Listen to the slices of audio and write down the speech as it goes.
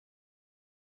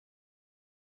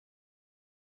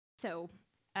So,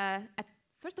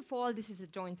 first of all, this is a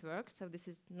joint work, so this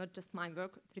is not just my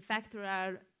work.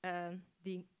 Refactorer,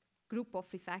 the group of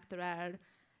Refactorer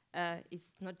is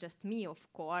not just me, of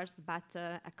course, but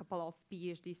a couple of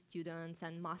PhD students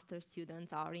and master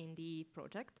students are in the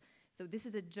project. So this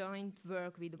is a joint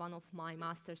work with one of my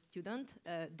master students,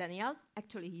 Daniel.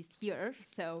 Actually, he's here,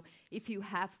 so if you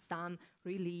have some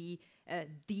really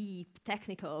deep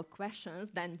technical questions,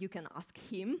 then you can ask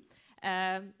him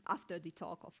after the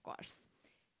talk, of course.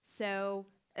 So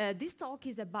this talk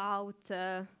is about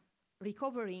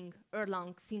recovering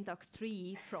Erlang syntax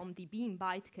tree from the BEAM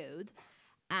bytecode.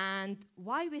 And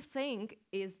why we think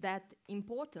is that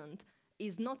important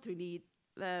is not really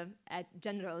a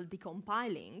general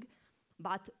decompiling,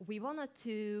 but we wanted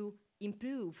to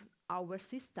improve our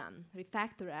system,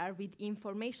 Refactorer, with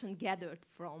information gathered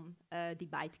from the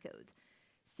bytecode.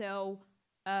 So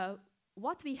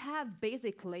what we have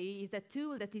basically is a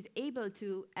tool that is able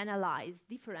to analyze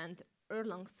different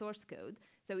Erlang source code.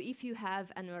 So if you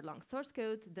have an Erlang source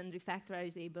code, then Refactorer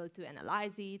is able to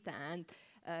analyze it and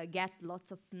get lots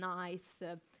of nice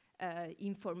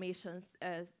information,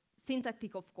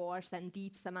 syntactic, of course, and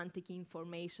deep semantic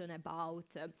information about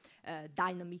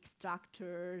dynamic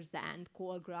structures and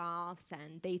call graphs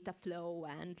and data flow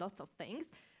and lots of things.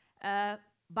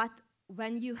 But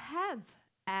when you have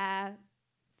a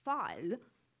file,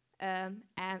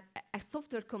 a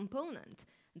software component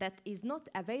that is not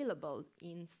available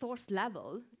in source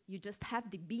level, you just have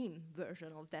the BEAM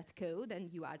version of that code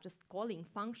and you are just calling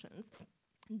functions,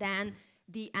 then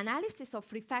the analysis of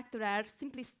Refactorer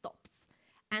simply stops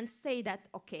and say that,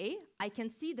 okay, I can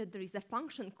see that there is a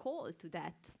function call to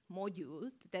that module,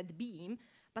 to that BEAM,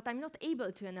 but I'm not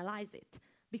able to analyze it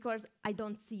because I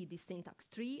don't see the syntax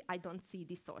tree, I don't see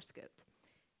the source code.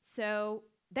 So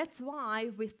that's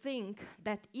why we think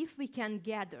that if we can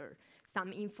gather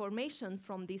some information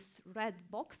from these red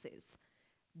boxes,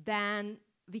 then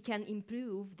we can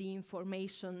improve the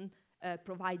information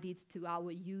provided to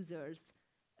our users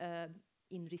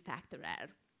in Refactorer.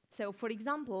 So for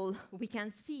example, we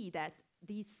can see that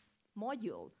this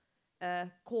module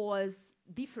calls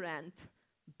different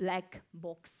black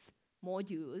box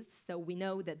modules. So we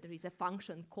know that there is a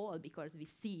function call because we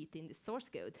see it in the source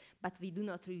code, but we do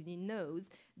not really know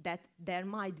that there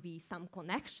might be some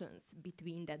connections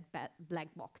between that black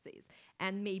boxes.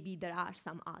 And maybe there are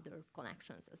some other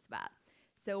connections as well.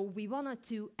 So we wanted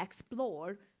to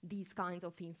explore these kinds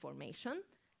of information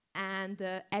and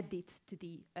add it to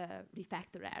the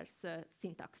Refactorer's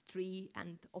syntax tree,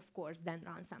 and of course then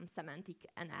run some semantic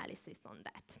analysis on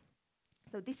that.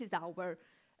 So this is our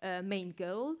main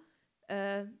goal,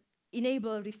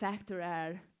 enable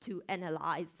Refactorer to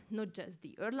analyze not just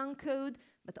the Erlang code,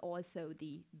 but also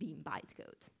the BEAM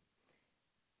bytecode.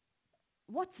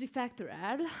 What's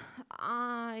Refactorer?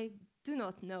 I do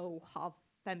not know how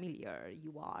familiar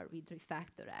you are with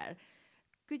Refactorer.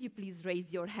 Could you please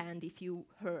raise your hand if you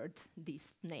heard this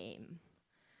name?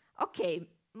 Okay,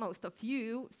 most of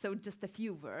you, so just a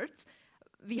few words.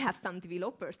 We have some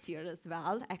developers here as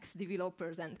well,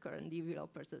 ex-developers and current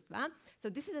developers as well. So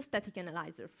this is a static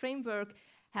analyzer framework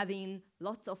having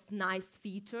lots of nice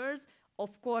features.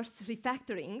 Of course,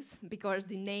 refactorings, because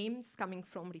the name's coming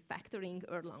from refactoring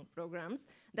Erlang programs.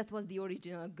 That was the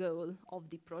original goal of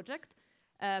the project.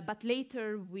 But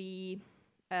later we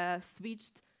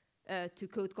switched to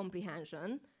code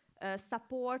comprehension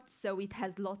support, so it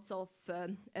has lots of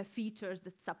features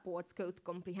that supports code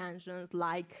comprehensions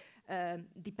like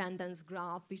dependence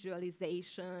graph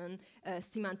visualization,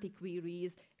 semantic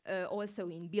queries, also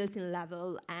in built-in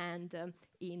level and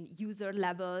in user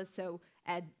level. So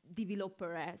a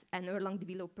developer, an Erlang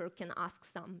developer can ask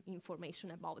some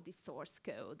information about the source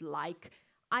code, like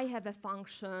I have a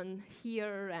function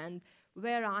here and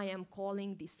where I am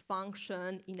calling this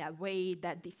function in a way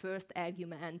that the first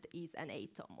argument is an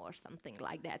atom or something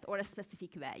like that, or a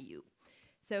specific value.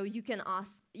 So you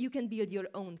can build your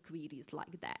own queries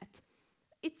like that.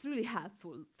 It's really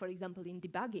helpful, for example, in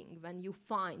debugging, when you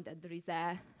find that there is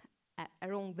a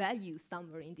wrong value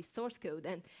somewhere in the source code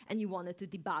and you wanted to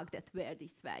debug that where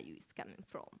this value is coming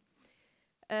from.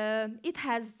 It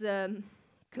has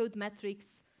code metrics,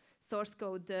 source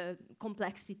code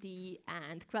complexity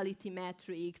and quality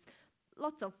metrics,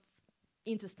 lots of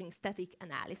interesting static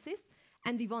analysis,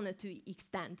 and we wanted to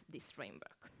extend this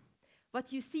framework.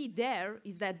 What you see there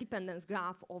is the dependence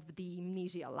graph of the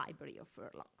Amnesia library of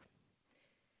Erlang.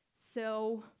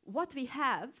 So what we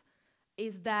have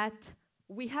is that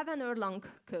we have an Erlang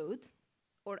code,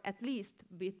 or at least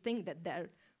we think that there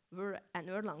were an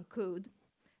Erlang code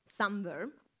somewhere,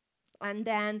 and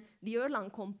then the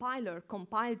Erlang compiler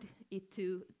compiled it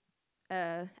to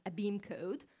a BEAM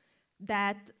code,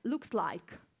 that looks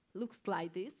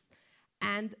like this,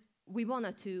 and we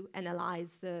wanted to analyze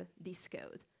this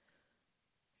code.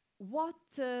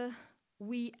 What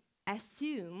we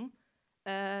assume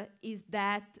is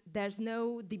that there's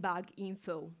no debug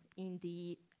info in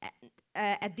the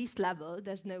at this level.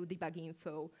 There's no debug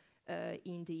info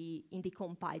in the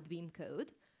compiled BEAM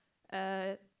code.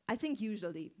 I think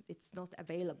usually it's not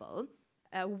available.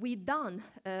 We've done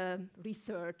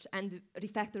research, and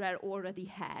Refactorer already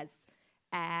has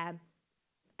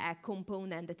a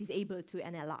component that is able to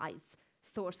analyze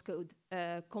source code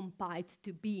compiled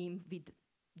to BEAM with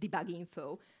debug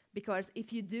info. Because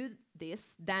if you do this,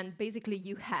 then basically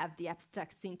you have the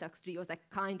abstract syntax tree as a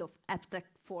kind of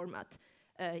abstract format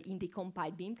in the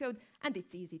compiled BEAM code, and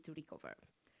it's easy to recover.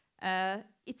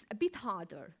 It's a bit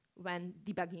harder when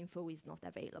debug info is not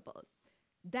available.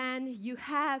 Then you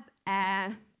have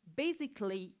a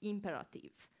basically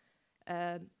imperative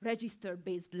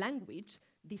register-based language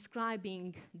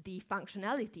describing the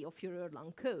functionality of your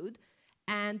Erlang code,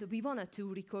 and we wanted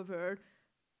to recover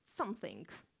something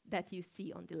that you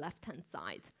see on the left-hand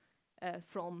side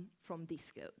from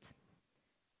this code.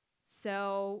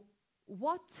 So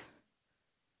what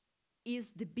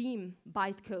is the BEAM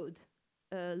bytecode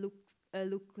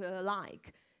look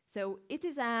like? So it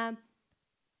is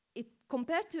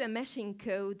compared to a machine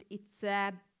code, it's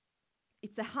a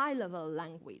high-level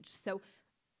language. So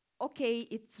okay,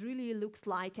 it really looks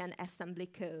like an assembly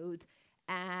code,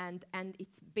 and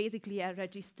it's basically a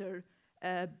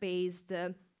register-based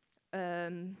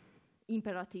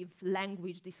imperative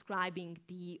language describing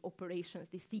the operations,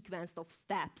 the sequence of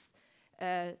steps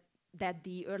that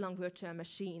the Erlang virtual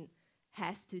machine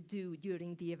has to do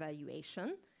during the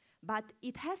evaluation. But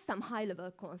it has some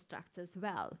high-level constructs as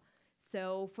well.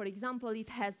 So, for example, it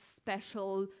has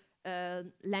special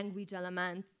language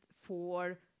elements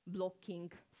for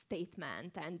blocking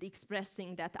statement and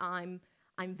expressing that I'm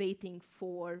waiting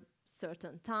for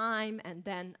certain time, and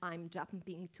then I'm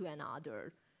jumping to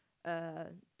another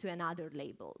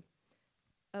label.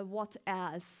 What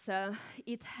else?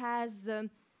 It has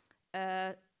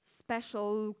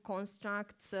special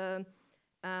constructs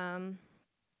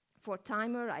for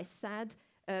timer, I said,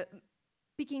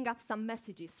 picking up some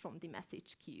messages from the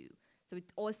message queue. So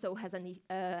it also has a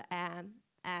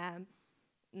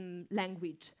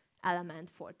language element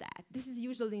for that. This is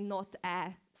usually not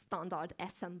a standard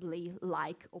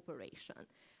assembly-like operation.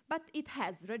 But it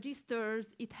has registers,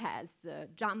 it has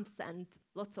jumps, and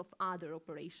lots of other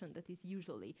operation that is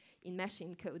usually in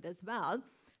machine code as well,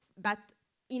 but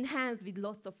enhanced with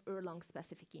lots of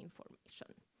Erlang-specific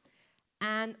information.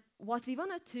 And what we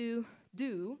wanted to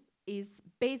do is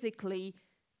basically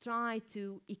try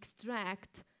to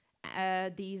extract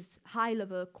these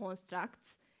high-level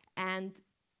constructs and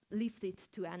lift it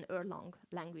to an Erlang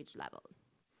language level.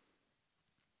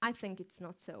 I think it's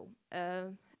not so.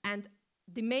 And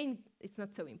the main, it's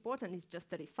not so important, it's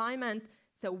just a refinement.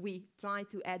 So we try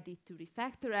to add it to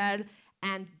Refactorer,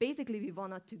 and basically we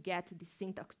wanted to get the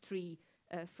syntax tree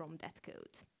from that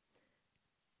code.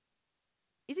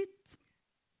 Is it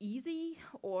easy,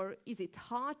 or is it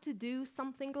hard to do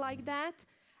something like that?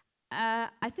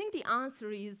 I think the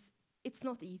answer is it's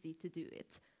not easy to do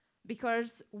it,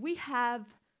 because we have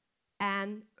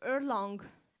an Erlang,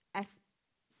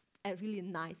 a really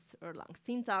nice Erlang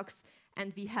syntax,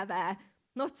 and we have a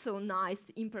not so nice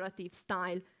imperative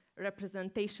style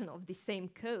representation of the same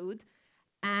code.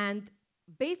 And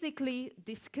basically,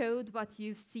 this code, what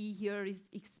you see here, is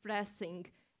expressing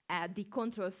the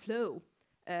control flow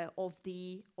of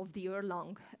the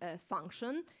Erlang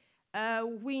function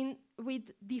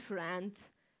with different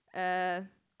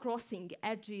crossing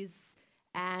edges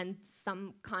and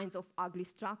some kinds of ugly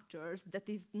structures that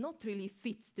is not really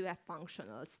fits to a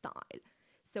functional style.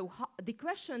 So the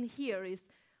question here is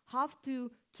how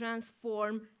to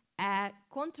transform a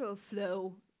control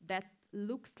flow that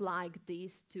looks like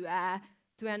this to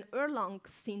an Erlang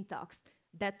syntax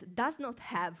that does not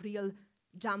have real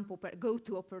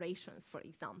go-to operations, for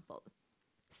example.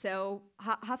 So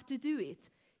how to do it?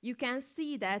 You can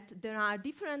see that there are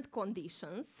different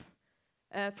conditions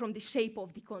from the shape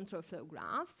of the control flow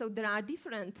graph. So there are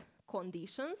different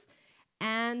conditions,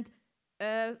 and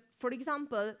for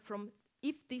example,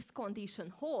 if this condition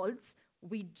holds,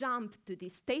 we jump to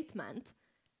this statement,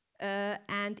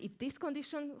 and if this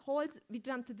condition holds, we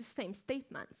jump to the same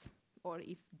statements. Or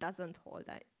if doesn't hold,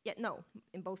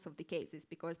 in both of the cases,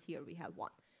 because here we have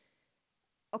one.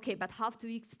 Okay, but how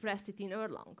to express it in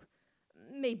Erlang?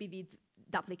 Maybe with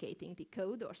duplicating the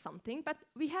code or something, but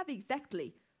we have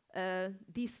exactly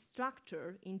this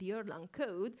structure in the Erlang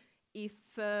code, if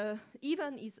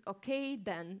even is okay,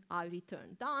 then I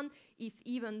return done. If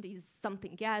even is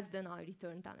something else, then I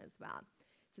return done as well.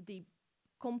 So the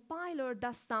compiler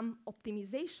does some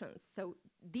optimizations. So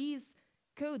these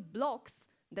code blocks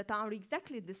that are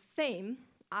exactly the same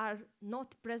are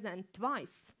not present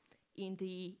twice in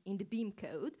the BEAM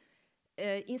code.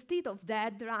 Instead of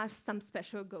that, there are some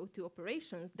special go-to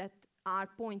operations that are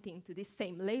pointing to the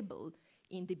same label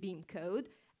in the BEAM code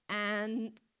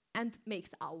and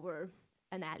makes our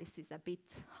analysis a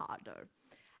bit harder.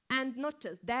 And not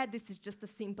just that, this is just a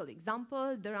simple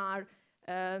example. There are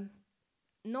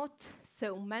not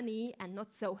so many and not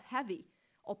so heavy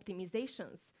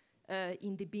optimizations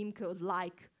in the BEAM code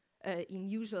like in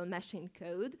usual machine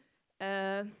code,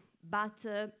 but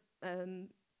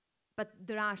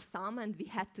there are some, and we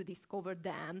had to discover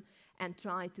them and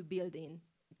try to build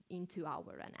into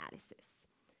our analysis.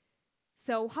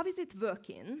 So how is it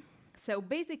working? So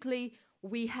basically,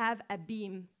 we have a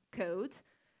BEAM code.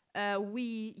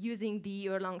 We using the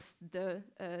Erlang's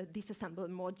disassembler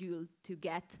module to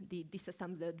get the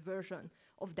disassembled version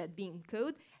of that BEAM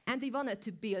code, and we wanted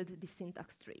to build the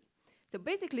syntax tree. So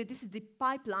basically, this is the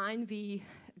pipeline we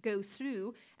go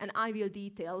through, and I will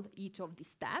detail each of the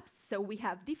steps. So we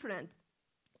have different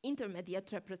intermediate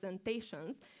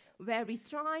representations where we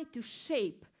try to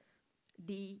shape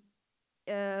the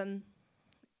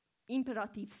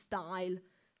imperative style,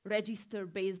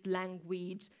 register-based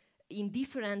language in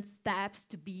different steps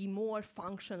to be more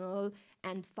functional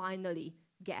and finally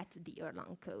get the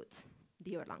Erlang code,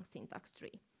 the Erlang syntax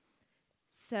tree.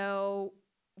 So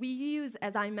we use,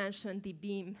 as I mentioned, the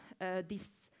BEAM, this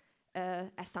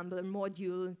assembler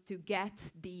module to get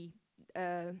the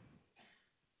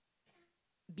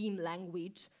BEAM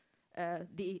language,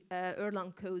 the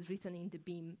Erlang code written in the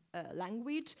BEAM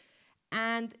language.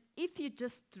 And if you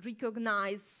just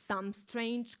recognize some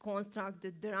strange construct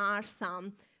that there are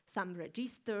some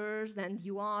registers and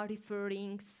you are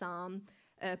referring some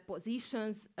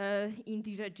positions in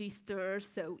the register,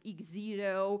 so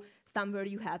x0, somewhere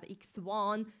you have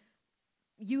x1,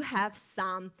 you have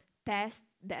some test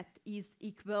that is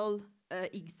equal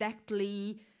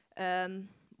exactly,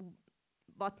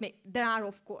 but there are,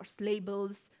 of course,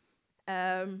 labels,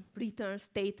 return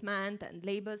statement and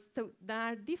labels. So there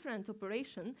are different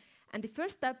operations. And the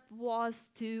first step was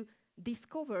to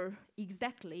discover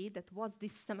exactly that what's the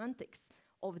semantics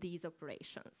of these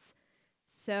operations.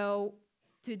 So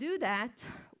to do that,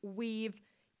 we've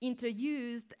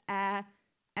introduced a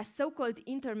so-called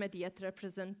intermediate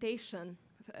representation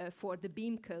for the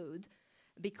BEAM code,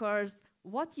 because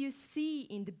what you see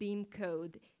in the BEAM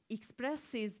code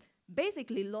expresses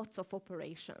basically lots of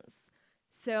operations.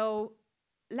 So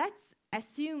let's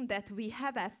assume that we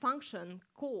have a function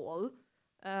call.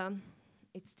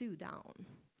 It's too down.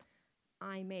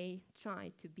 I may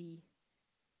try to be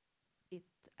it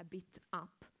a bit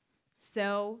up.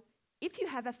 So if you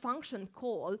have a function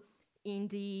call in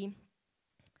the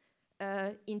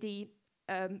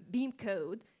BEAM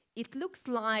code, it looks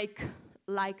like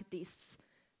this,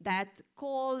 that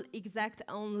call exact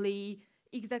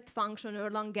function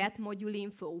Erlang get module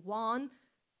info 1,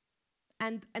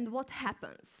 and what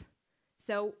happens?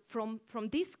 So from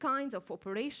these kinds of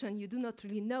operation, you do not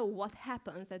really know what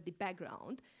happens at the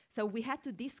background. So we had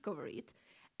to discover it,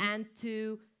 and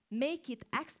to make it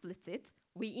explicit,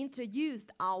 we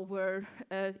introduced our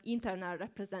internal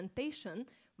representation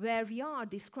where we are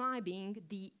describing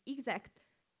the exact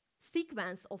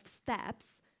sequence of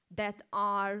steps that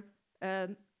are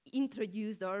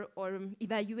introduced or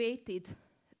evaluated,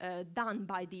 done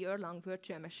by the Erlang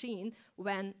virtual machine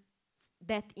when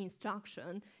that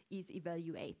instruction is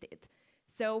evaluated.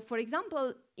 So for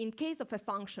example, in case of a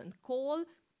function call,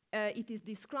 it is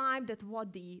described that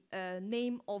what the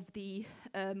name of the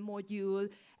module,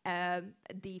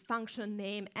 the function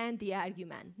name, and the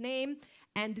argument name,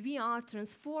 and we are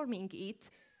transforming it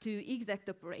to exact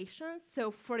operations.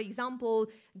 So for example,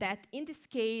 that in this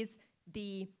case,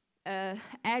 the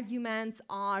arguments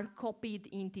are copied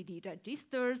into the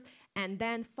registers, and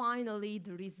then finally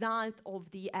the result of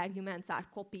the arguments are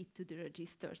copied to the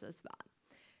registers as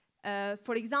well.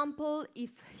 For example,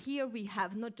 if here we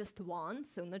have not just one,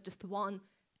 so not just one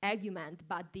argument,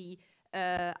 but the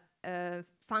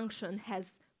function has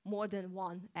more than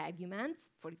one argument,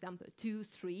 for example, 2,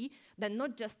 3, then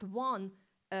not just one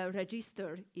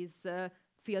register is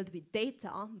filled with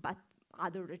data, but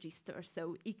other registers,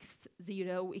 so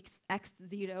x0,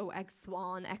 x0,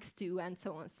 x1, x2, and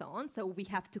so on. So we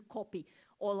have to copy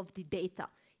all of the data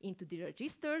into the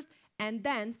registers, and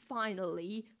then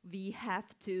finally we have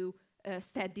to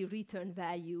set the return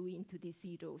value into the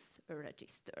zeros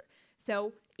register.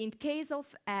 So in case of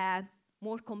a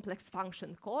more complex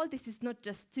function call. This is not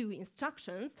just 2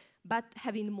 instructions, but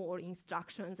having more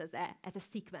instructions as a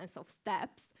sequence of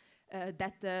steps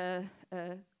that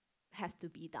has to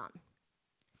be done.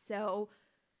 So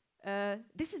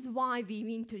this is why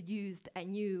we introduced a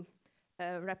new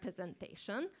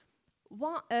representation.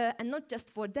 And not just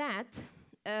for that,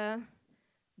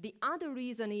 the other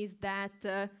reason is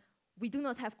that we do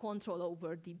not have control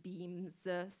over the BEAM's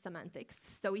semantics,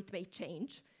 so it may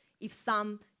change. If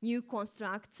some new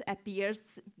construct appears,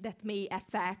 that may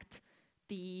affect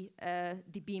the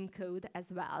BEAM code as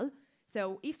well.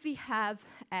 So if we have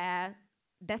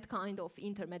that kind of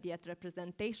intermediate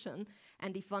representation,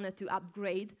 and if we wanted to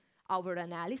upgrade our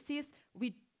analysis,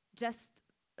 we just,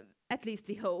 at least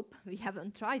we hope, we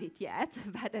haven't tried it yet,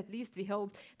 but at least we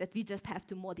hope that we just have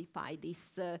to modify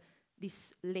this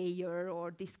this layer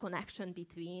or this connection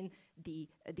between the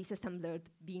disassembled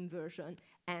BEAM version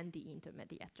and the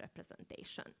intermediate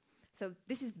representation. So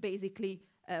this is basically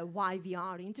why we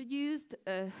are introduced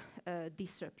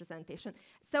this representation.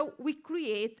 So we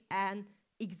create an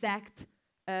exact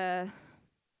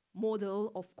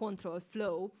model of control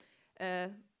flow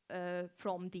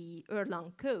from the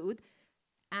Erlang code,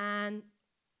 and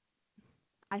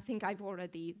I think I've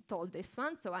already told this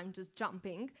one, so I'm just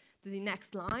jumping to the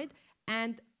next slide.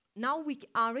 And now we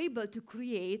are able to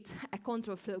create a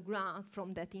control flow graph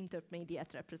from that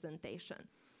intermediate representation.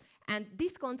 And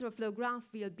this control flow graph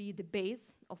will be the base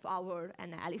of our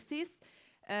analysis.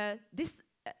 This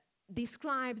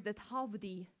describes that how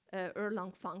the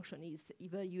Erlang function is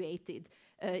evaluated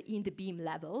in the BEAM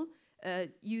level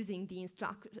using the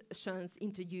instructions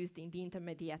introduced in the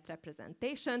intermediate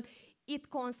representation. It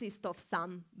consists of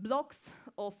some blocks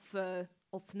of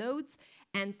nodes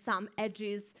and some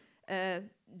edges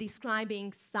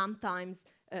describing sometimes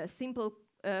simple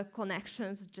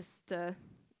connections, just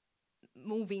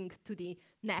moving to the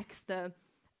next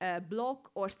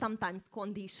block, or sometimes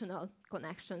conditional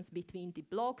connections between the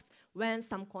blocks. When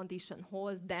some condition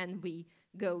holds, then we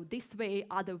go this way,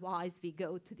 otherwise we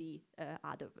go to the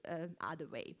other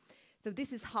way. So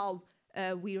this is how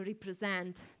we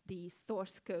represent the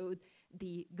source code,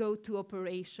 the go-to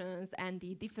operations, and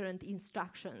the different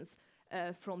instructions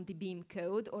from the BEAM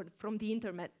code or from the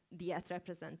intermediate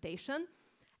representation.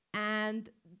 And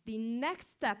the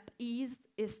next step is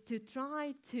to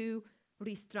try to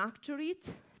restructure it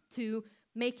to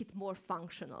make it more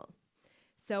functional.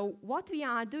 So what we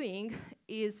are doing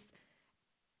is,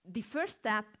 the first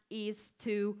step is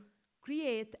to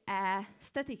create a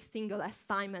static single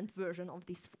assignment version of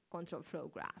this control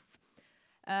flow graph.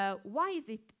 Why is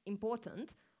it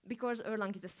important? Because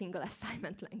Erlang is a single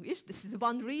assignment language. This is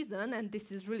one reason, and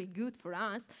this is really good for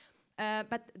us.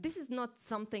 But this is not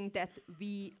something that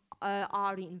we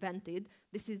are invented.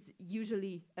 This is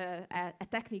usually a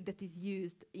technique that is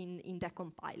used in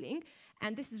decompiling.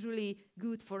 And this is really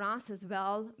good for us as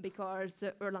well, because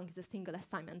Erlang is a single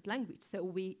assignment language, so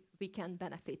we can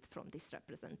benefit from this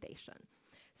representation.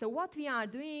 So what we are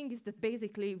doing is that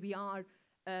basically we are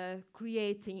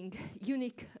creating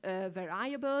unique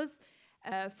variables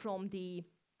from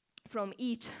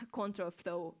each control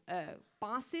flow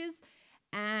passes.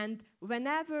 And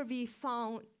whenever we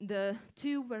found the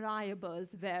 2 variables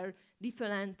where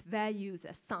different values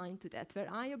assigned to that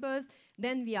variables,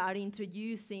 then we are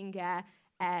introducing a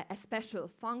special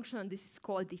function. This is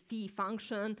called the phi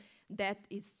function, that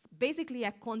is basically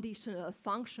a conditional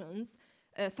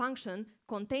function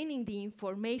containing the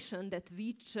information that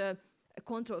which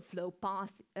control flow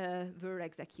paths were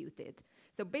executed.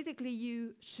 So basically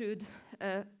you should,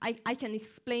 I can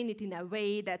explain it in a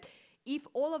way that if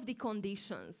all of the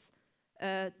conditions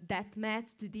that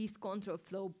match to this control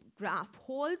flow graph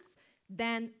holds,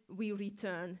 then we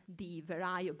return the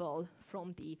variable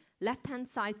from the left-hand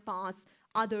side pass.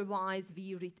 Otherwise,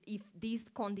 if these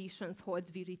conditions hold,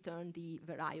 we return the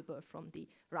variable from the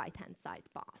right-hand side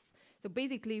pass. So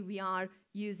basically, we are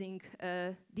using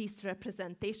this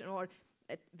representation, or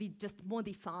we just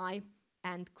modify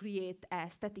and create a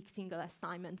static single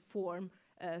assignment form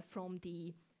from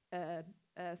the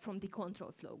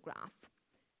control flow graph.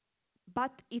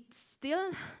 But it's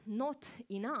still not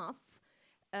enough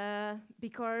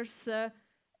because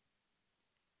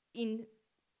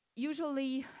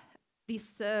usually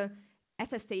this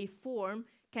SSA form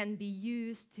can be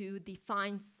used to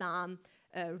define some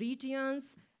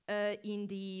regions in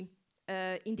the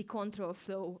control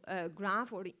flow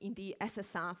graph, or in the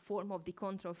SSR form of the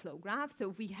control flow graph. So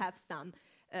we have some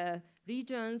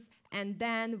regions, and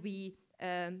then we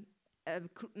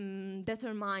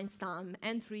determine some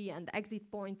entry and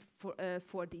exit point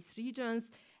for these regions,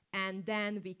 and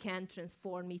then we can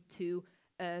transform it to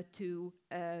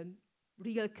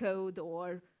real code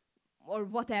or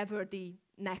whatever the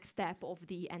next step of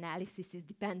the analysis is,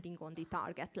 depending on the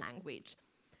target language.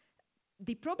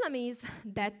 The problem is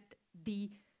that the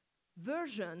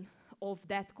version of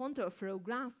that control flow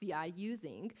graph we are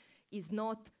using is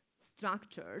not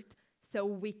structured. So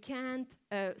we can't,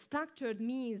 structured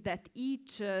means that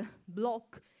each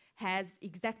block has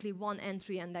exactly one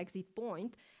entry and exit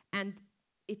point, and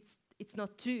it's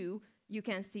not true. You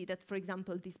can see that, for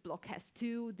example, this block has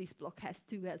 2, this block has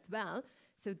 2 as well.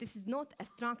 So this is not a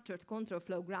structured control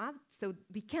flow graph, so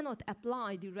we cannot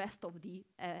apply the rest of the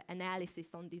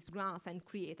analysis on this graph and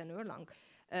create an Erlang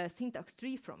syntax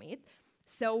tree from it.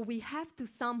 So we have to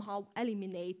somehow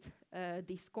eliminate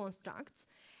these constructs,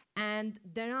 and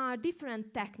there are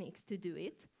different techniques to do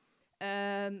it,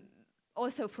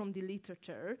 also from the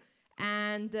literature.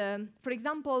 And for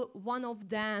example, one of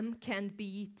them can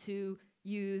be to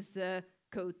use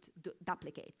code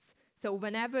duplicates. So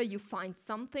whenever you find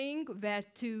something where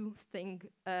two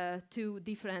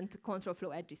different control flow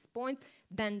edges point,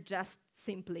 then just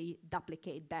simply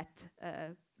duplicate that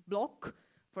block,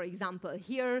 for example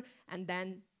here, and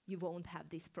then you won't have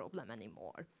this problem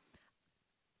anymore.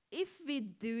 If we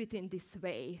do it in this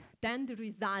way, then the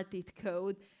resulted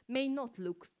code may not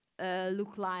look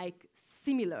like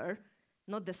similar,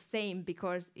 not the same,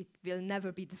 because it will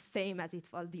never be the same as it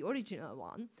was the original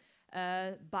one,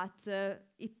 but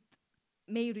it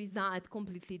may result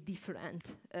completely different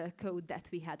code that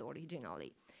we had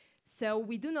originally. So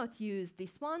we do not use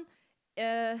this one.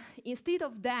 Instead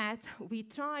of that, we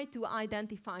try to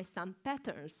identify some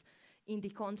patterns in the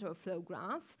control flow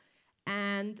graph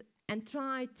and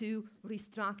try to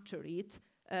restructure it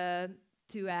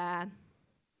to a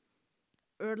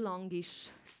Erlangish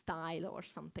style or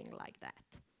something like that.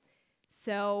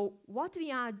 So what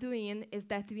we are doing is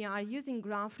that we are using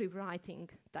graph rewriting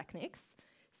techniques.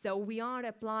 So we are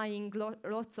applying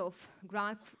lots of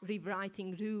graph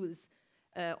rewriting rules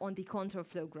on the control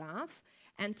flow graph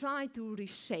and try to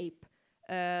reshape,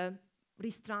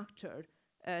 restructure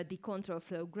the control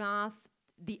flow graph,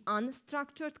 the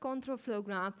unstructured control flow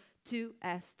graph, to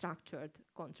a structured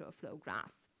control flow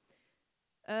graph.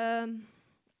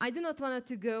 I do not want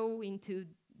to go into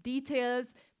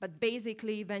details, but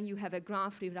basically when you have a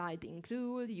graph rewriting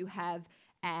rule, you have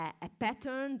a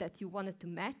pattern that you wanted to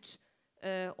match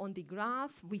on the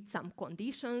graph with some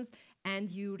conditions,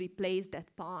 and you replace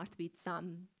that part with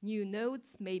some new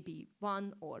nodes, maybe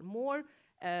one or more,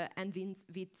 and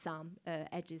with some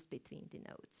edges between the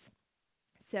nodes.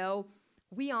 So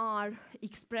we are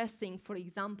expressing, for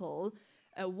example,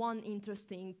 one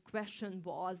interesting question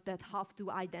was that how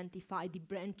to identify the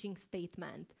branching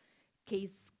statement,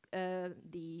 case,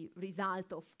 the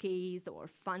result of case or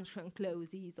function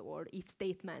clauses or if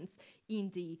statements in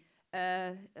the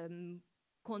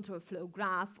control flow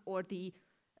graph, or the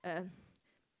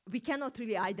we cannot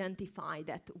really identify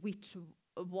that which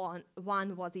one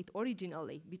was it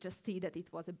originally. We just see that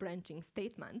it was a branching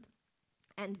statement,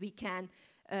 and we can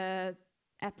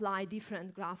apply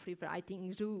different graph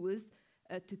rewriting rules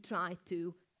to try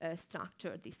to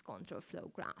structure this control flow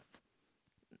graph.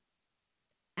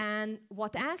 And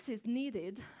what else is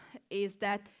needed is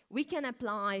that we can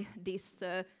apply these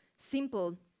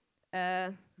simple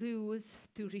rules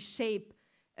to reshape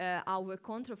our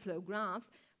control flow graph,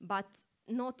 but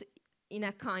not in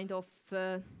a kind of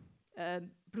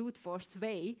brute force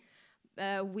way.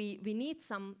 We need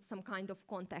some kind of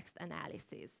context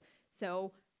analysis.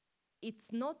 So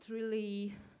it's not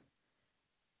really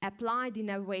applied in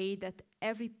a way that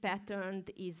every pattern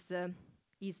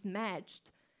is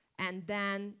matched, and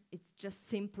then it's just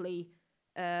simply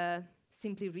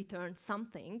return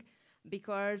something,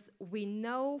 because we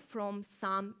know from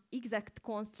some exact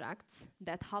constructs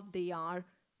that how they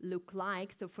look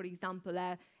like. So for example,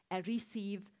 a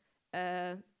receive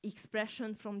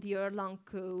expression from the Erlang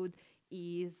code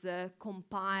is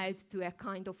compiled to a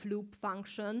kind of loop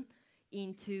function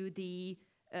into the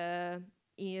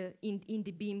in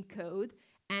the BEAM code,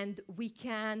 and we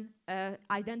can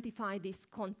identify this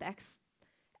context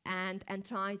and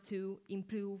try to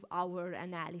improve our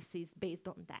analysis based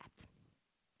on that.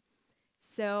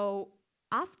 So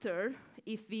after,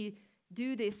 if we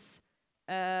do this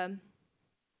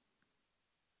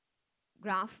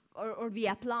graph, or we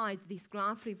applied these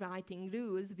graph rewriting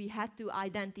rules, we had to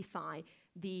identify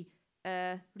the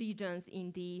regions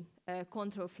in the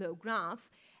control flow graph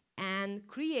and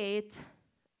create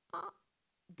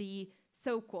the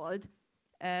so-called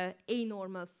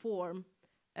a-normal form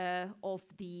of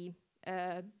the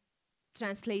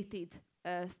translated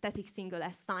static single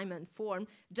assignment form,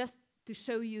 just to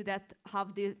show you that how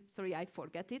the, sorry, I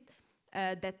forget it,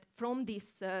 that from this,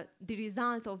 the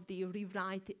result of the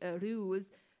rewrite rules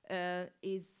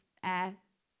is a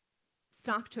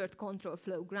structured control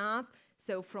flow graph.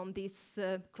 So from these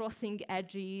crossing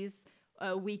edges,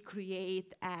 we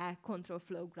create a control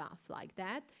flow graph like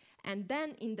that. And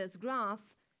then in this graph,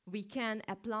 we can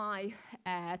apply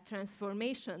a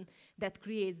transformation that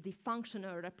creates the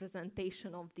functional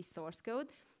representation of the source code.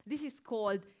 This is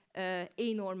called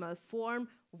a normal form,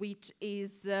 which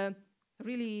is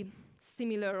really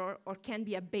similar or can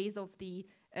be a base of the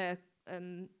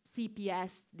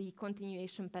CPS, the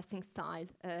continuation passing style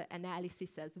analysis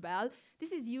as well.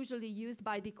 This is usually used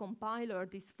by the compiler,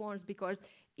 these forms, because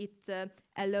it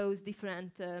allows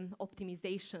different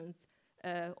optimizations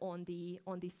on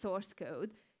the source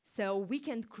code. So we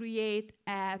can create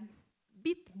a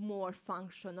bit more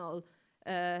functional,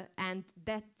 and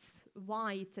that's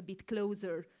why it's a bit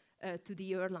closer to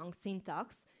the Erlang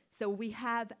syntax. So we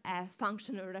have a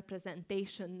functional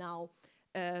representation now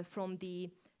from the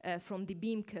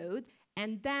BEAM code,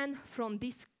 and then from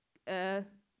this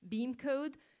BEAM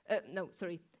code,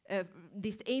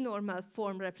 this anormal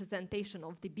form representation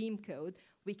of the BEAM code,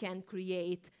 we can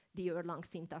create the Erlang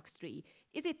syntax tree.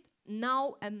 Is it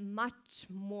now a much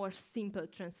more simple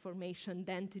transformation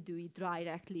than to do it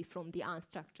directly from the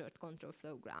unstructured control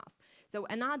flow graph? So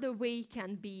another way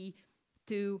can be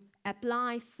to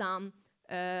apply some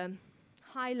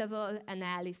high-level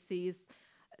analysis,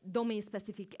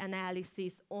 domain-specific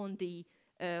analysis on the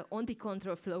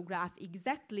control flow graph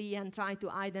exactly, and try to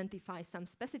identify some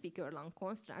specific Erlang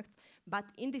constructs. But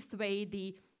in this way,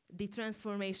 the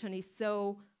transformation is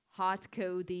so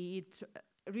hard-coded,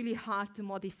 really hard to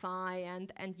modify,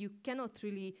 and you cannot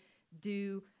really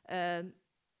do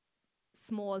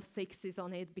small fixes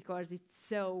on it because it's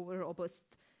so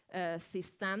robust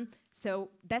system. So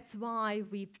that's why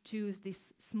we've chosen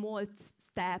these small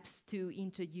steps to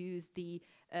introduce the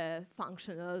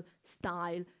functional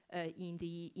style in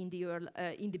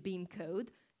the BEAM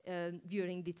code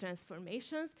during the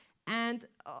transformations. And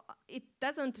it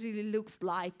doesn't really look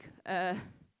like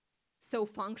so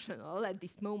functional at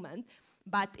this moment,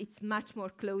 but it's much more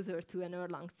closer to an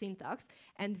Erlang syntax,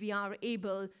 and we are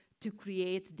able to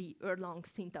create the Erlang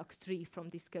syntax tree from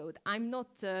this code. I'm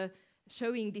not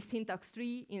showing the syntax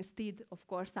tree. Instead, of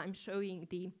course, I'm showing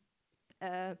the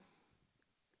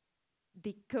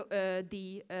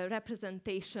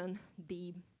representation,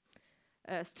 the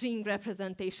string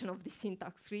representation of the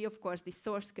syntax tree, of course, the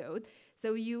source code.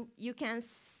 So you can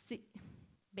see,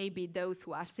 maybe those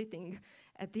who are sitting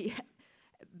at the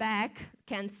back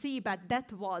can see, but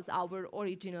that was our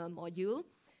original module.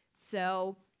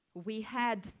 So we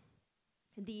had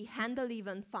the handle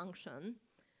event function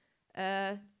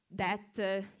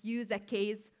that use a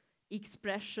case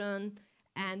expression,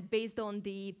 and based on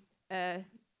the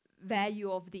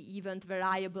value of the event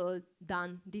variable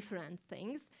done different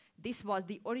things. This was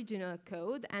the original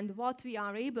code, and what we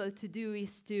are able to do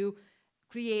is to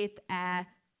create a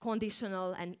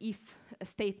conditional and if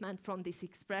statement from this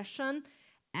expression,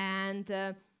 and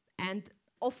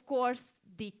of course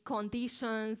the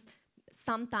conditions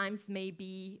sometimes may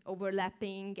be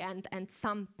overlapping, and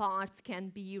some parts can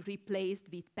be replaced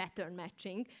with pattern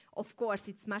matching. Of course,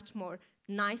 it's much more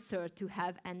nicer to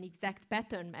have an exact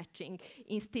pattern matching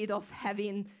instead of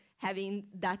having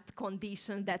that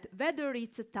condition that whether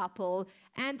it's a tuple,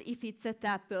 and if it's a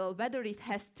tuple, whether it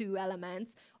has two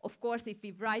elements. Of course, if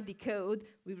we write the code,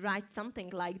 we write something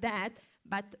like that,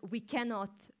 but we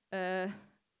cannot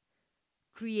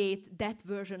create that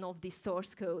version of the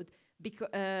source code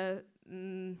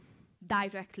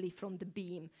directly from the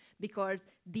BEAM, because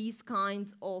these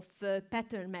kinds of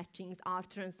pattern matchings are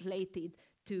translated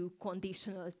to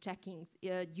conditional checking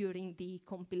during the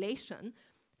compilation.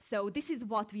 So this is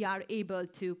what we are able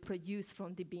to produce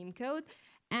from the BEAM code.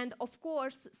 And of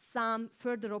course, some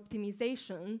further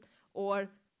optimization or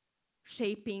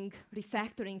shaping,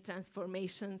 refactoring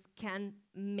transformations can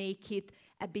make it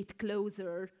a bit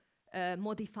closer,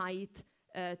 modify it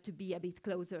to be a bit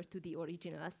closer to the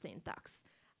original syntax.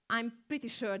 I'm pretty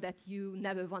sure that you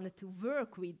never wanted to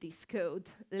work with this code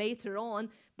later on,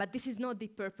 but this is not the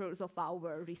purpose of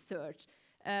our research.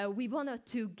 We wanted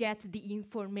to get the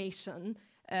information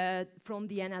from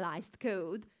the analyzed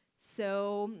code.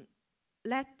 So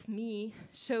let me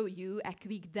show you a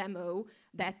quick demo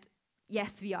that,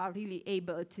 yes, we are really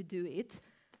able to do it.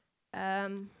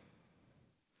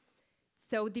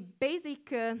 So the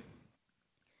basic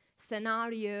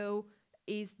scenario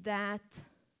is that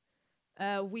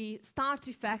we start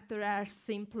refactorer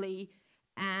simply,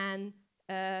 and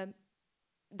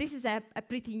this is a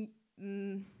pretty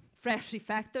fresh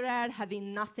refactor error,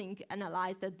 having nothing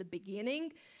analyzed at the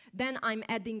beginning. Then I'm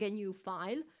adding a new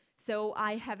file. So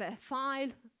I have a file,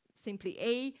 simply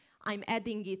A. I'm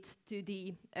adding it to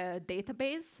the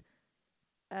database.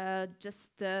 Just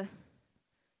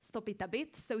stop it a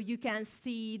bit. So you can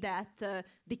see that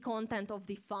the content of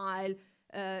the file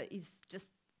is just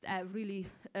really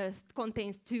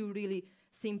contains two really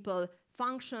simple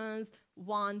functions,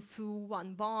 one foo,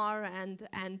 one bar,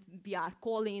 and we are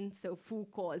calling, so foo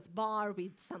calls bar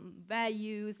with some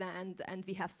values, and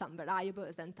we have some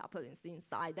variables and tuples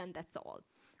inside, and that's all.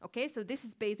 Okay, so this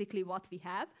is basically what we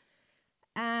have.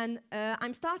 And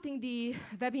I'm starting the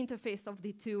web interface of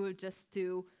the tool just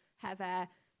to have a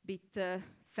bit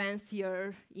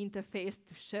fancier interface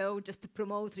to show, just to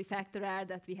promote refactor error,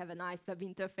 that we have a nice web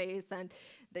interface, and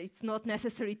that it's not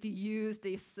necessary to use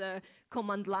this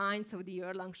command line, so the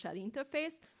Erlang shell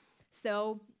interface.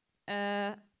 So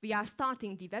we are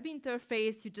starting the web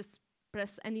interface. You just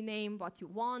press any name what you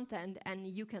want, and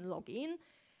you can log in.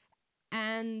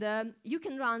 And you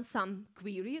can run some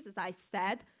queries, as I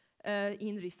said,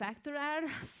 in refactor error.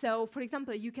 So for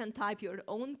example, you can type your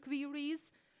own queries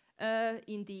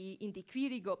in the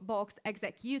query box,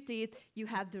 execute it, you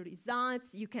have the results,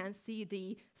 you can see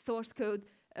the source code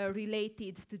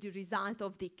related to the result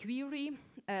of the query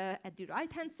at the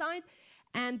right-hand side.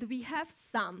 And we have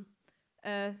some.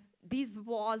 This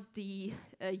was the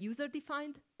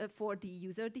user-defined, for the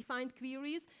user-defined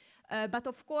queries. But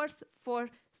of course, for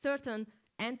certain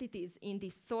entities in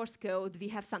this source code, we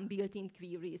have some built-in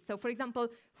queries. So for example,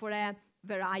 for a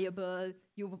variable,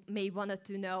 you may want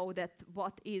to know that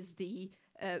what is the,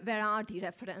 where are the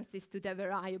references to the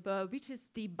variable, which is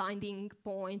the binding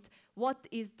point, what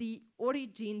is the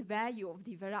origin value of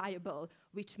the variable,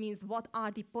 which means what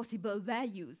are the possible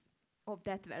values of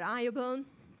that variable.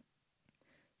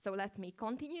 So let me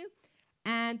continue.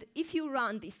 And if you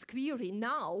run this query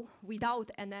now without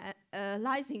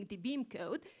analyzing the BEAM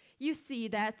code, you see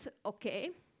that,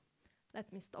 okay,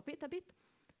 let me stop it a bit.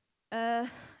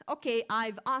 Okay,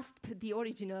 I've asked the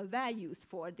original values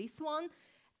for this one,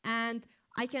 and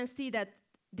I can see that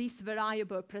this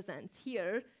variable presents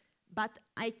here, but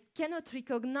I cannot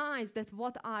recognize that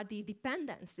what are the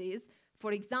dependencies,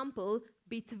 for example,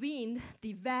 between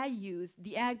the values,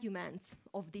 the arguments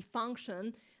of the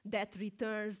function that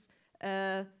returns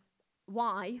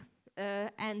y,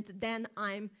 and then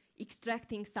I'm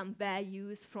extracting some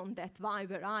values from that y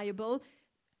variable.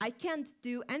 I can't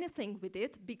do anything with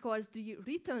it because the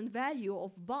return value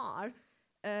of bar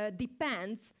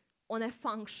depends on a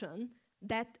function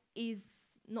that is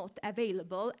not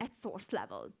available at source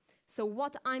level. So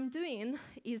what I'm doing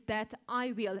is that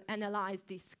I will analyze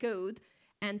this code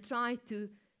and try to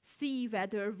see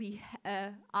whether we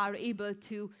are able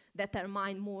to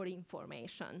determine more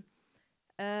information.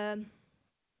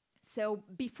 So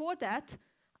before that,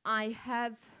 I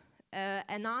have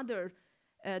another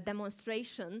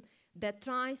demonstration that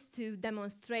tries to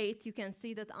demonstrate. You can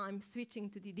see that I'm switching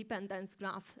to the dependence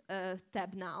graph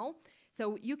tab now.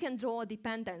 So you can draw a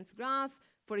dependence graph,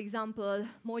 for example,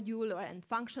 module and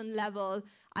function level.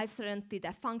 I've selected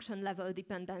a function level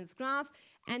dependence graph,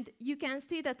 and you can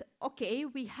see that, okay,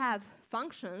 we have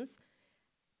functions.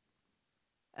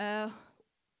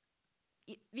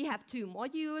 We have two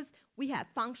modules, we have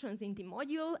functions in the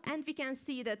module, and we can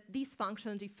see that this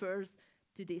function refers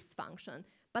to this function,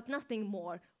 but nothing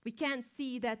more. We can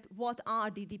see that what are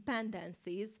the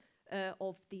dependencies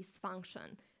of this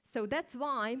function. So that's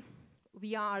why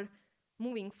we are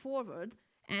moving forward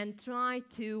and try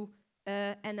to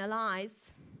analyze.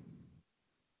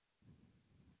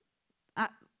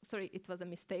 Sorry, it was a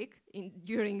mistake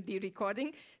during the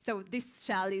recording. So this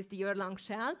shell is the Erlang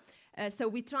shell. So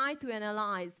we try to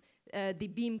analyze the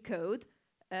BEAM code.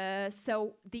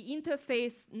 So the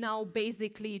interface now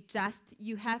basically just,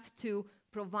 you have to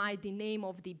provide the name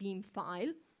of the BEAM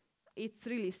file. It's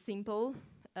really simple.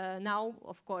 Now,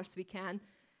 of course, we can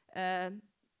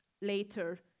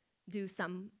later do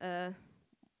some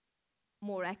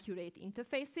more accurate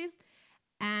interfaces.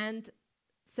 And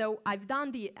so I've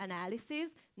done the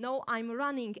analysis. Now I'm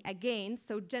running again,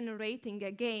 so generating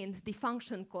again the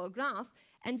function call graph.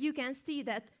 And you can see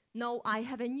that now I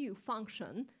have a new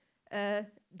function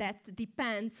that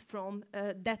depends from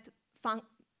that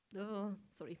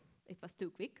sorry, it was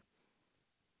too quick.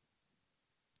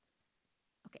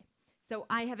 Okay, so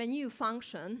I have a new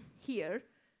function here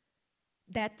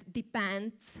that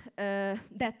depends,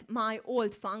 that my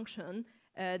old function,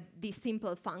 the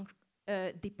simple function,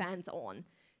 depends on.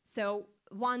 So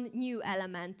one new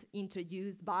element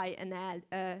introduced by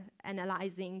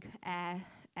analyzing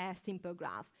a simple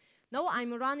graph. Now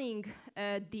I'm running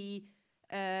the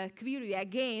query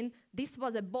again, this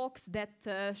was a box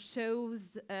that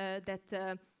shows that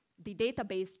the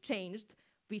database changed,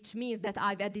 which means that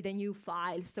I've added a new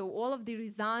file. So all of the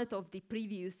results of the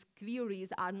previous queries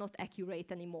are not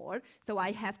accurate anymore. So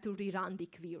I have to rerun the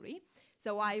query.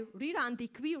 So I rerun the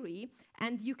query,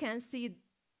 and you can see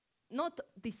not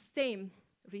the same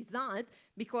result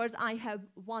because I have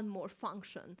one more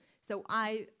function. So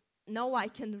now I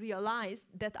can realize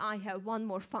that I have one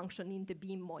more function in the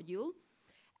BEAM module.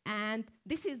 And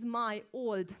this is my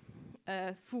old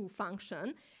foo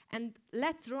function. And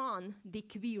let's run the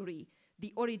query,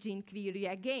 the origin query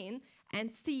again,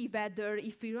 and see whether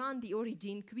if we run the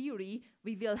origin query,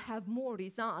 we will have more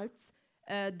results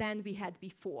than we had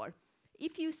before.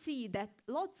 If you see that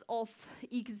lots of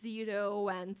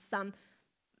x0 and some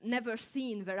never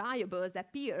seen variables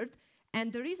appeared,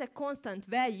 and there is a constant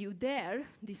value there,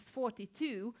 this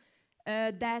 42,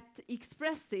 that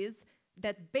expresses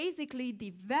that basically the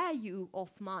value of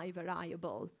my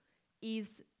variable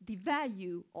is the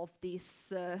value of this,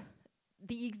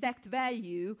 the exact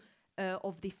value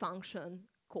of the function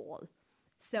call.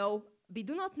 So we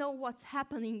do not know what's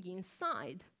happening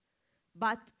inside,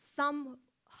 but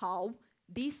somehow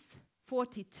this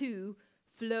 42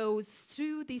 flows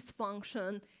through this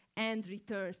function and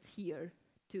returns here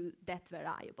to that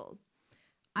variable.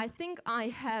 I think I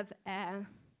have a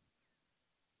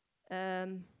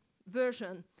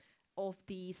version of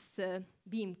this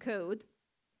BEAM code.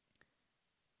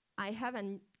 I have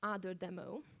another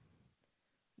demo.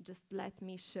 Just let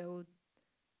me show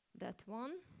that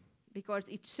one, because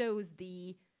it shows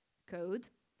the code.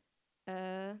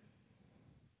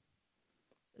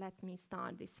 Let me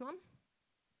start this one.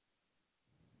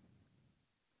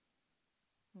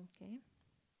 Okay.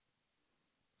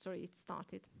 Sorry, it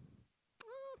started.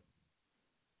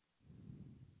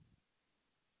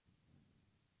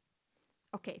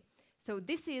 Okay, so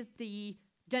this is the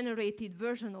generated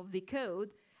version of the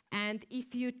code, and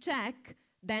if you check,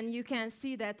 then you can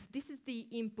see that this is the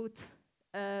input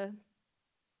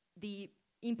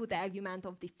argument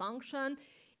of the function.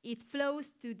 It flows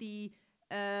to the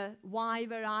y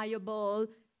variable,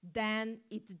 then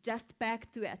it's just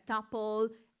back to a tuple,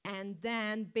 and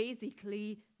then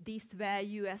basically this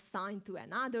value assigned to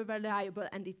another variable,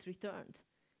 and it returned.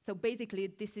 So basically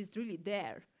this is really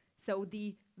there. So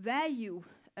the value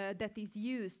that is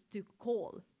used to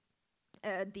call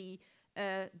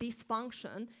this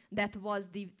function, that was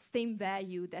the same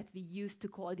value that we used to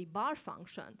call the bar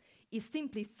function, is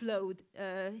simply flowed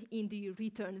in the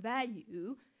return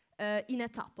value in a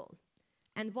tuple.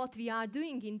 And what we are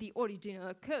doing in the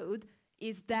original code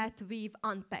is that we've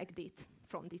unpacked it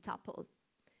from the tuple.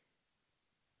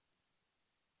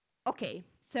 Okay,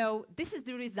 so this is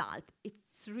the result.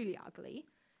 It's really ugly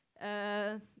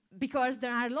because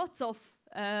there are lots of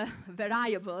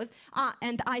variables.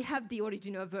 And I have the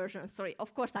original version. Sorry,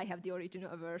 of course I have the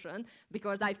original version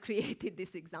because I've created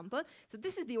this example. So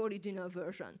this is the original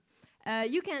version.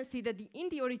 You can see that in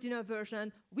the original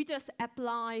version, we just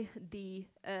apply the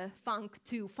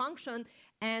func2 function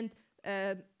and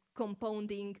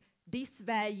compounding this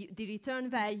value, the return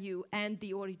value, and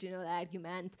the original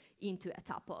argument into a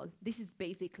tuple. This is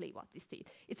basically what we see.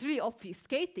 It's really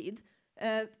obfuscated.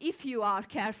 If you are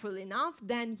careful enough,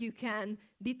 then you can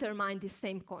determine the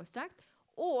same construct,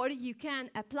 or you can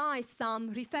apply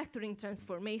some refactoring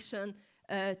transformation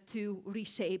to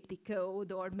reshape the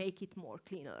code or make it more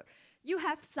cleaner. You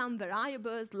have some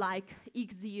variables like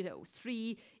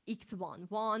x03,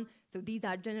 x11, so these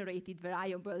are generated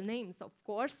variable names, of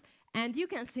course, and you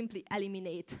can simply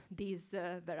eliminate these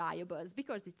variables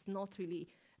because it's not really,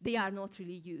 they are not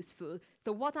really useful.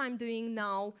 So what I'm doing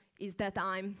now is that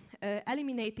I'm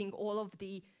eliminating all of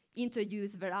the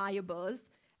introduced variables,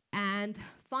 and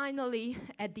finally,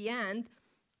 at the end,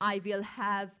 I will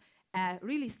have a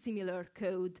really similar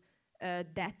code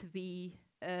that we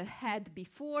had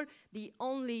before. The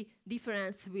only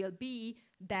difference will be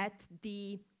that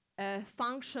the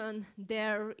function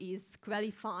there is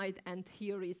qualified and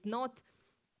here is not.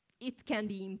 It can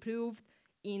be improved.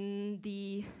 In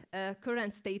the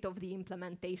current state of the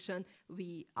implementation,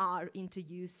 we are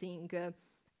introducing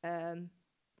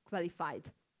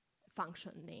qualified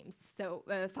function names, so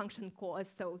function calls,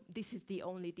 so this is the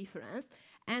only difference.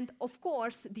 And of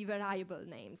course, the variable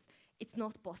names. It's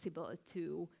not possible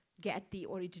to get the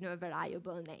original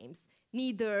variable names,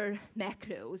 neither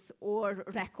macros or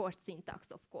record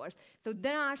syntax, of course. So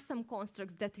there are some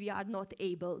constructs that we are not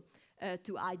able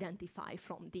to identify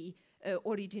from the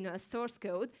original source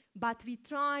code, but we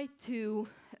try to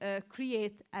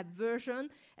create a version,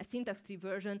 a syntax tree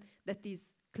version that is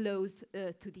close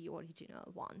to the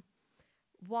original one.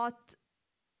 What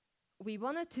we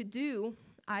wanted to do,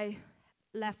 I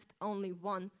left only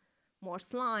one more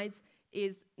slide,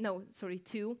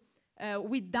 two.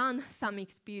 We've done some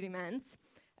experiments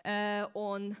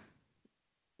on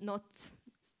not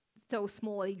so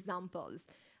small examples,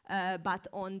 but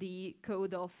on the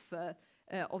code of the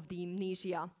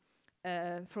amnesia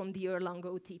from the Erlang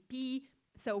OTP.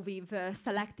 So we've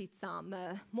selected some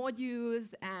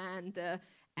modules and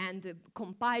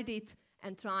compiled it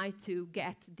and tried to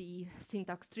get the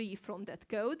syntax tree from that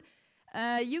code.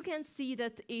 You can see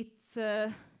that it's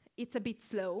a bit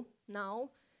slow now.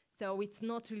 So it's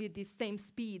not really the same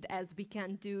speed as we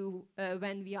can do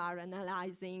when we are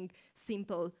analyzing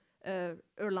simple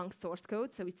Erlang source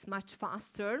code, so it's much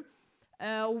faster.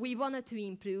 We wanted to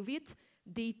improve it.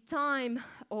 The time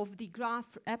of the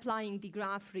graph, applying the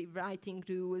graph rewriting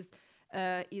rules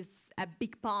is a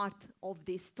big part of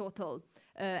this total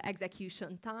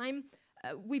execution time.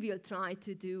 We will try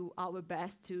to do our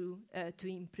best to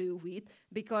improve it,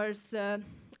 because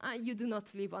you do not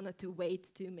really want to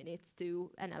wait 2 minutes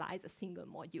to analyze a single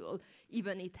module,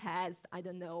 even it has, I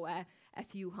don't know, a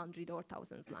few hundred or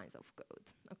thousands lines of code.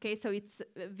 Okay, so it's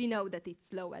we know that it's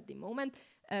slow at the moment.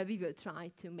 We will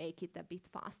try to make it a bit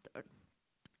faster.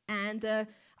 And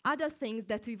other things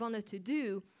that we wanted to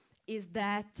do is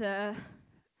that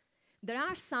there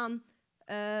are some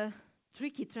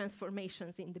tricky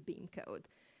transformations in the BEAM code.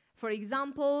 For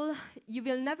example, you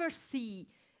will never see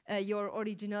your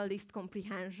original list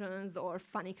comprehensions or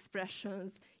fun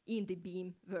expressions in the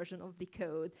BEAM version of the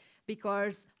code,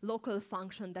 because local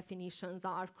function definitions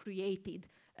are created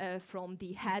from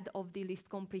the head of the list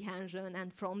comprehension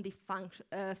and from the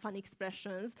fun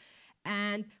expressions.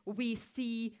 And we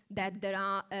see that there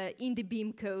are, in the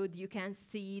BEAM code, you can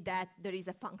see that there is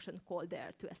a function call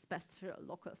there to a specific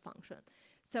local function.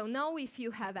 So now if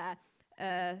you have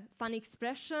a fun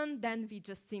expression, then we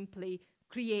just simply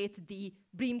create the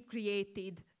BEAM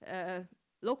created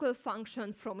local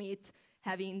function from it,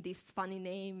 having this funny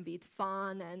name with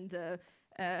fun, and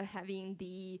having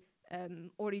the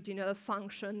original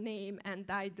function name,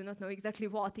 and I do not know exactly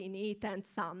what in it, and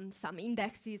some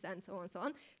indexes, and so on and so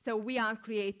on. So we are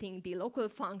creating the local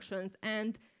functions,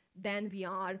 and then we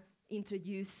are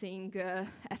introducing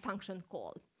a function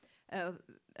call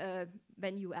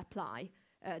when you apply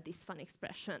this fun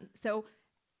expression. So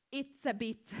it's a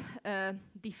bit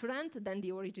different than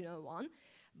the original one,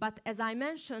 but as I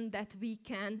mentioned, that we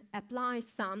can apply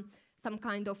some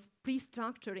kind of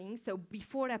pre-structuring. So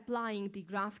before applying the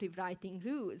graph rewriting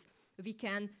rules, we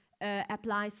can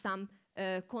apply some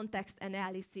context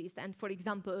analysis. And for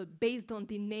example, based on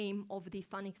the name of the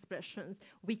fun expressions,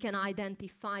 we can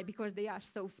identify, because they are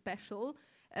so special,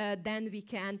 then we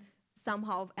can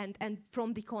somehow, and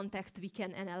from the context, we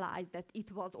can analyze that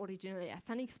it was originally a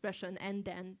fun expression, and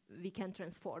then we can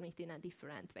transform it in a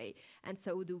different way. And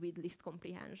so do with list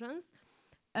comprehensions.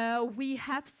 We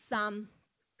have some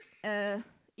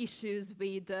issues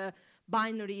with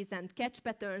binaries and catch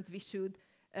patterns. We should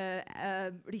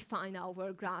refine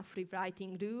our graph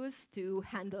rewriting rules to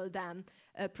handle them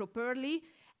properly.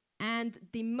 And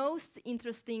the most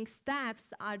interesting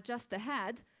steps are just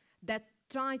ahead, that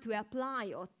try to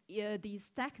apply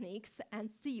these techniques and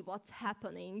see what's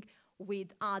happening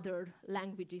with other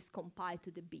languages compiled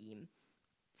to the BEAM.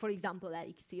 For example,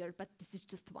 Elixir, but this is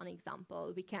just one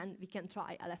example. We can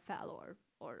try LFL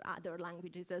or other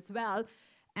languages as well,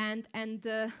 and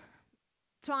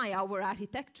try our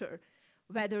architecture,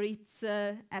 whether it's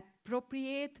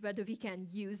appropriate, whether we can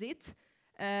use it,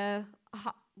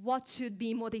 what should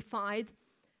be modified.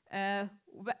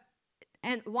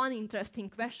 And one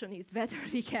interesting question is whether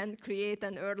we can create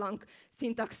an Erlang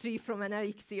syntax tree from an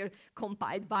Elixir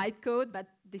compiled bytecode, but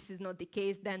this is not the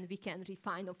case. Then we can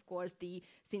refine, of course, the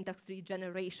syntax tree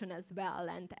generation as well,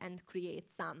 and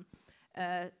create some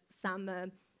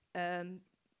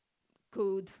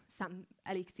code, some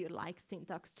Elixir-like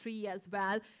syntax tree as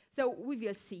well. So we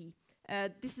will see.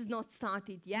 This is not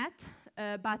started yet,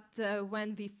 but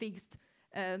when we fixed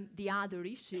the other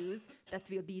issues, that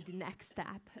will be the next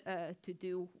step to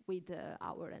do with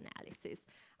our analysis.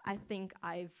 I think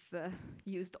I've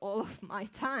used all of my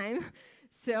time,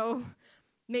 so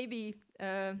maybe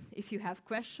if you have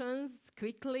questions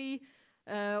quickly,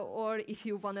 or if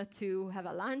you wanted to have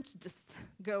a lunch, just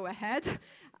go ahead.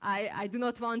 I do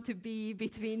not want to be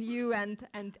between you and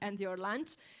your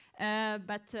lunch,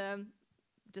 but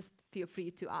just feel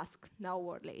free to ask now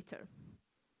or later.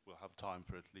 We'll have time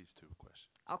for at least 2 questions.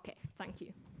 Okay, thank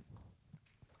you.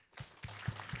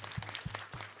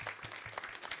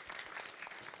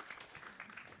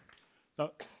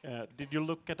 So, did you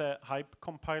look at a hype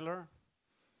compiler?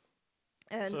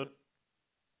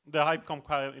 The hype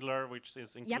compiler, which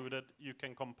is included, you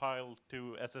can compile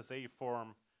to SSA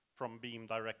form from BEAM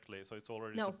directly, so it's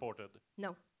already supported.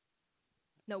 No.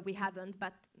 No, we haven't,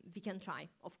 but we can try,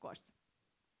 of course.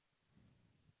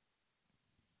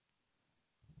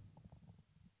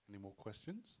 Any more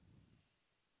questions?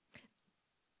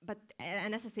 But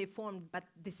an SSA form, but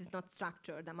this is not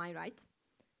structured, am I right?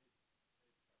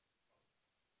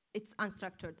 It's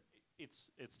unstructured. It's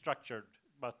structured,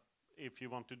 but if you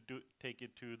want to take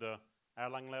it to the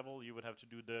Erlang level, you would have to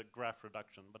do the graph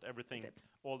reduction. But everything,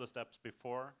 all the steps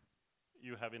before,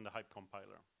 you have in the hype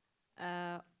compiler.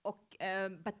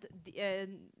 But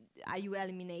are you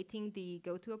eliminating the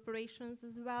go-to operations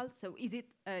as well? So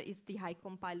is the hype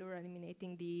compiler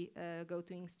eliminating the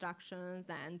go-to instructions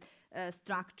and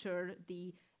structure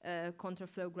the control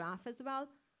flow graph as well?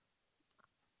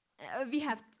 We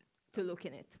have to look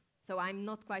in it. So I'm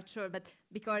not quite sure, but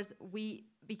because we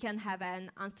can have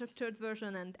an unstructured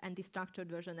version and the structured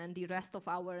version, and the rest of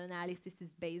our analysis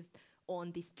is based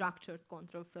on the structured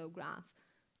control flow graph.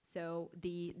 So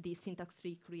the syntax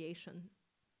tree creation.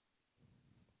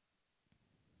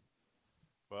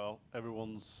 Well,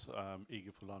 everyone's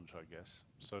eager for lunch, I guess.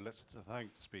 So let's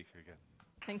thank the speaker again.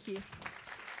 Thank you.